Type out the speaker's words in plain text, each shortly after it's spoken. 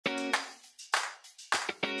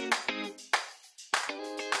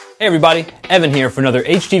Hey everybody, Evan here for another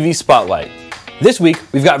HTV Spotlight. This week,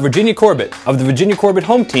 we've got Virginia Corbett of the Virginia Corbett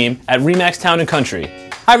Home Team at RE/MAX Town & Country.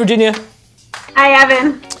 Hi Virginia. Hi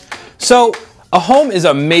Evan. So, a home is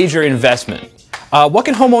a major investment. What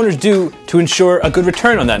can homeowners do to ensure a good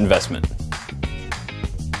return on that investment?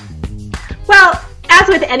 Well, as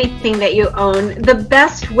with anything that you own, the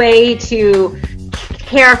best way to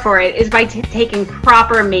care for it is by taking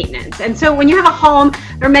proper maintenance. And so when you have a home,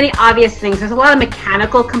 there are many obvious things. There's a lot of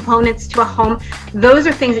mechanical components to a home. Those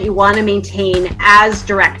are things that you want to maintain as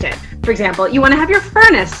directed. For example, you want to have your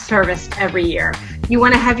furnace serviced every year. You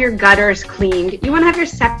want to have your gutters cleaned. You want to have your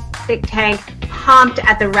septic tank pumped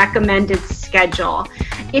at the recommended schedule.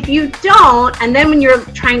 If you don't, and then when you're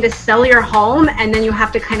trying to sell your home and then you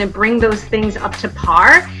have to kind of bring those things up to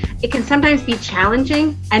par, it can sometimes be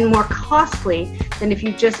challenging and more costly than if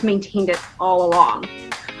you just maintained it all along.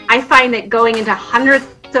 I find that going into hundreds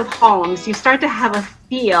of homes, you start to have a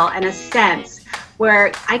feel and a sense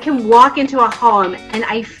where I can walk into a home and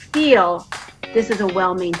I feel this is a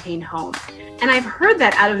well-maintained home. And I've heard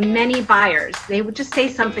that out of many buyers. They would just say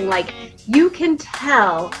something like, you can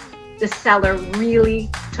tell the seller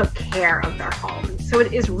really took care of their home. So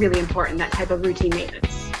it is really important, that type of routine maintenance.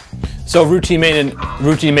 So routine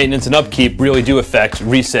maintenance and upkeep really do affect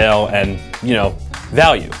resale and,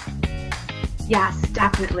 value. Yes,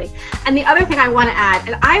 definitely. And the other thing I want to add,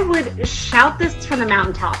 and I would shout this from the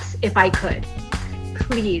mountaintops if I could,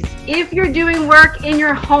 please, if you're doing work in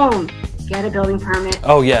your home, get a building permit.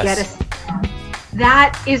 Oh, yes.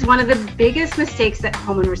 That is one of the biggest mistakes that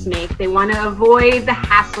homeowners make. They want to avoid the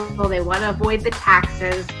hassle. They want to avoid the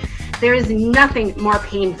taxes. There is nothing more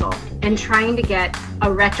painful than trying to get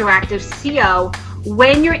a retroactive CO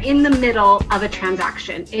when you're in the middle of a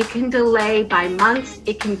transaction. It can delay by months.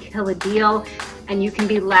 It can kill a deal, and you can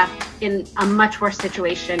be left in a much worse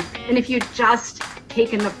situation than if you just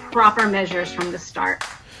taken the proper measures from the start.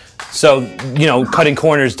 So, cutting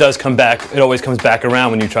corners does come back, it always comes back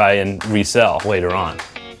around when you try and resell later on.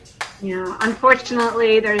 Yeah,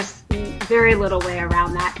 unfortunately, there's very little way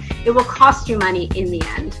around that. It will cost you money in the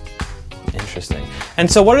end. Interesting. And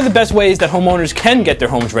so what are the best ways that homeowners can get their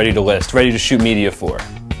homes ready to list, ready to shoot media for?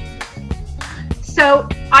 So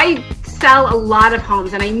I sell a lot of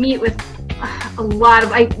homes and I meet with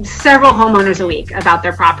several homeowners a week about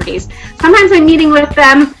their properties. Sometimes I'm meeting with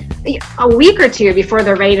them a week or two before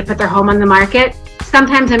they're ready to put their home on the market.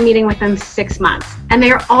 Sometimes I'm meeting with them 6 months, and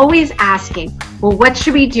they're always asking, well, what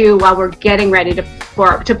should we do while we're getting ready to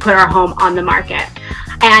put our home on the market?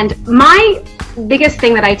 And my biggest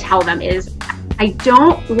thing that I tell them is, I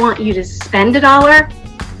don't want you to spend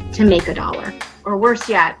 $1 to make $1. Or worse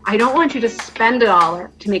yet, I don't want you to spend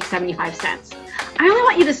 $1 to make 75 cents. I only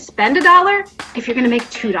want you to spend $1 if you're going to make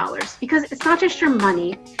 $2, because it's not just your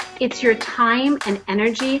money, it's your time and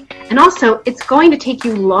energy, and also it's going to take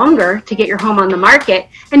you longer to get your home on the market.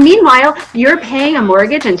 And meanwhile, you're paying a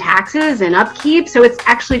mortgage and taxes and upkeep, so it's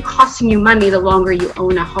actually costing you money the longer you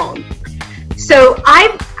own a home. So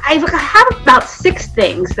I have about 6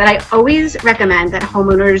 things that I always recommend that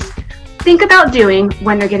homeowners think about doing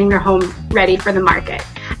when they're getting their home ready for the market.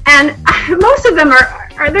 And most of them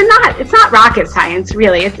it's not rocket science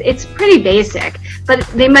really, it's pretty basic, but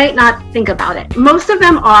they might not think about it. Most of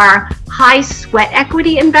them are high sweat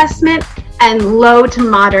equity investment and low to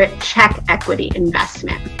moderate check equity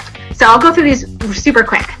investment. So I'll go through these super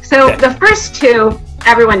quick. So the first 2,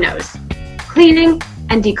 everyone knows, cleaning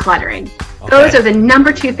and decluttering. Okay. Those are the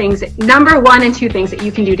number 1 and 2 things that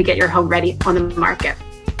you can do to get your home ready on the market.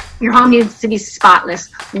 Your home needs to be spotless,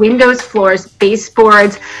 windows, floors,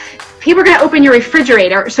 baseboards. People are going to open your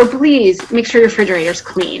refrigerator, so please make sure your refrigerator's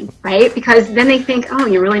clean, right? Because then they think, oh,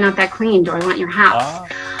 you're really not that clean. Do I want your house?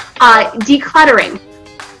 Decluttering.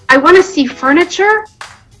 I want to see furniture,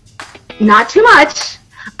 not too much,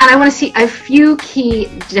 and I want to see a few key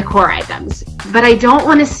decor items. But I don't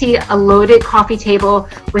want to see a loaded coffee table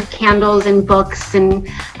with candles and books and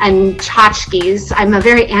tchotchkes. I'm a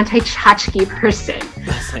very anti-tchotchke person.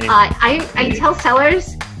 I tell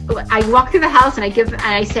sellers, I walk through the house and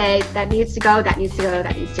I say, that needs to go, that needs to go,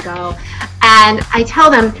 that needs to go. And I tell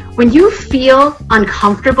them, when you feel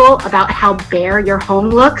uncomfortable about how bare your home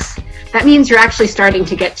looks, that means you're actually starting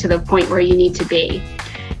to get to the point where you need to be.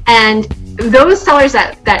 And those sellers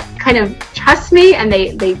that kind of trust me and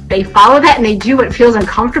they follow that and they do what feels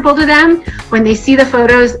uncomfortable to them, when they see the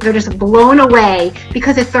photos, they're just blown away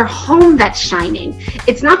because it's their home that's shining.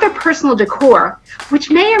 It's not their personal decor, which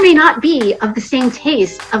may or may not be of the same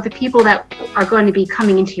taste of the people that are going to be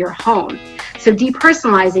coming into your home. So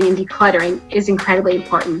depersonalizing and decluttering is incredibly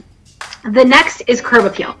important. The next is curb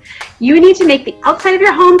appeal. You need to make the outside of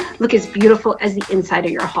your home look as beautiful as the inside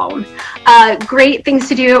of your home. Great things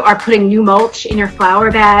to do are putting new mulch in your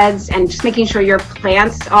flower beds and just making sure your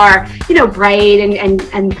plants are, bright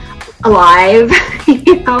and alive.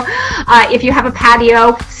 If you have a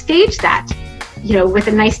patio, stage that. With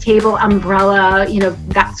a nice table, umbrella,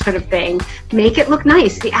 that sort of thing. Make it look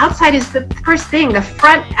nice. The outside is the first thing. The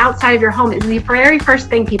front outside of your home is the very first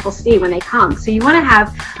thing people see when they come. So you want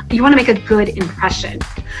to make a good impression.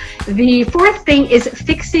 The fourth thing is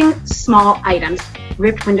fixing small items.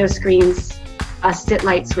 Ripped window screens, busted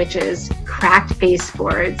light switches, cracked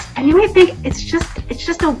baseboards. And you might think it's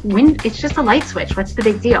just a light switch. What's the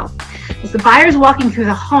big deal? As the buyer's walking through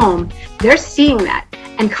the home, they're seeing that.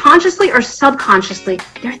 And consciously or subconsciously,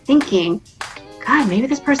 they're thinking, God, maybe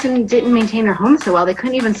this person didn't maintain their home so well. They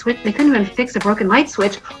couldn't even fix a broken light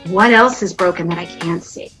switch. What else is broken that I can't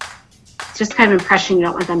see? It's just kind of an impression you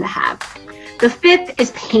don't want them to have. The fifth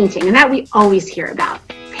is painting, and that we always hear about.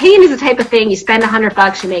 Paint is the type of thing you spend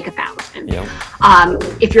 $100, you make $1,000. Yep.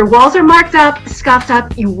 If your walls are marked up, scuffed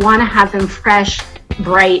up, you want to have them fresh,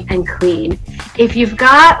 bright, and clean. If you've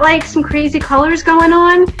got like some crazy colors going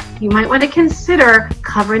on, you might want to consider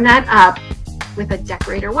covering that up with a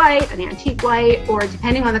decorator white, an antique white, or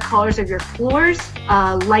depending on the colors of your floors,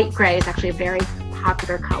 light gray is actually a very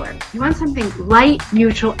popular color. You want something light,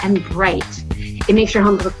 neutral, and bright. It makes your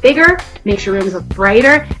homes look bigger, makes your rooms look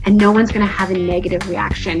brighter, and no one's going to have a negative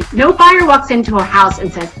reaction. No buyer walks into a house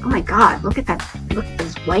and says, oh my God, look at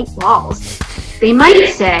those white walls. They might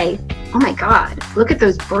say, oh my God, look at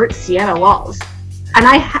those burnt sienna walls. And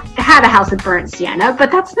I had a house with burnt sienna,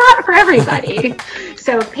 but that's not for everybody.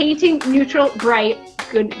 So painting, neutral, bright,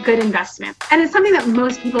 good investment. And it's something that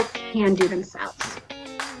most people can do themselves.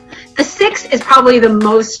 The sixth is probably the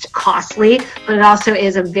most costly, but it also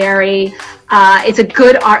is there's a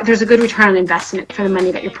good return on investment for the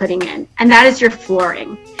money that you're putting in. And that is your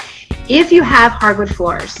flooring. If you have hardwood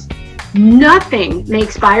floors, nothing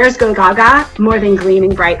makes buyers go gaga more than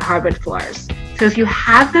gleaming bright hardwood floors. So if you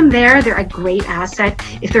have them there, they're a great asset.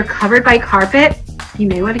 If they're covered by carpet, you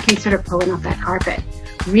may want to consider pulling off that carpet,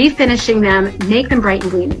 refinishing them, make them bright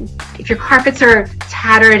and gleaming. If your carpets are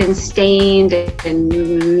tattered and stained and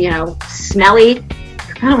smelly,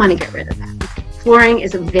 you're going to want to get rid of them. Flooring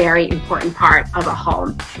is a very important part of a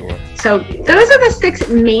home. Sure. So those are the 6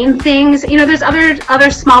 main things. There's other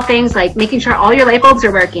small things like making sure all your light bulbs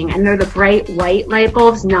are working, and they're the bright white light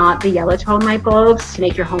bulbs, not the yellow tone light bulbs, to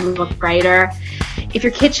make your home look brighter. If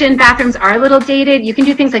your kitchen, bathrooms are a little dated, you can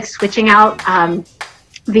do things like switching out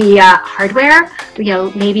the hardware,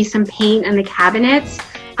 maybe some paint in the cabinets.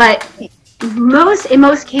 But in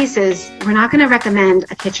most cases, we're not going to recommend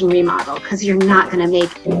a kitchen remodel because you're not going to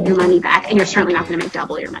make your money back, and you're certainly not going to make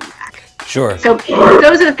double your money back. Sure. So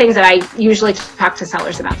those are the things that I usually talk to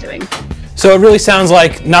sellers about doing. So it really sounds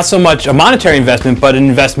like not so much a monetary investment, but an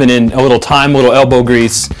investment in a little time, a little elbow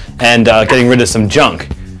grease, and getting rid of some junk.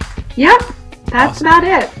 Yep, that's awesome. About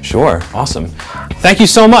it. Sure, awesome. Thank you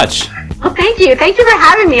so much. Well, thank you. Thank you for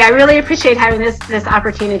having me. I really appreciate having this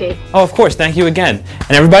opportunity. Oh, of course. Thank you again.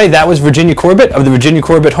 And everybody, that was Virginia Corbett of the Virginia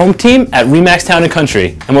Corbett Home Team at RE/MAX Town &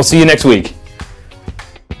 Country. And we'll see you next week.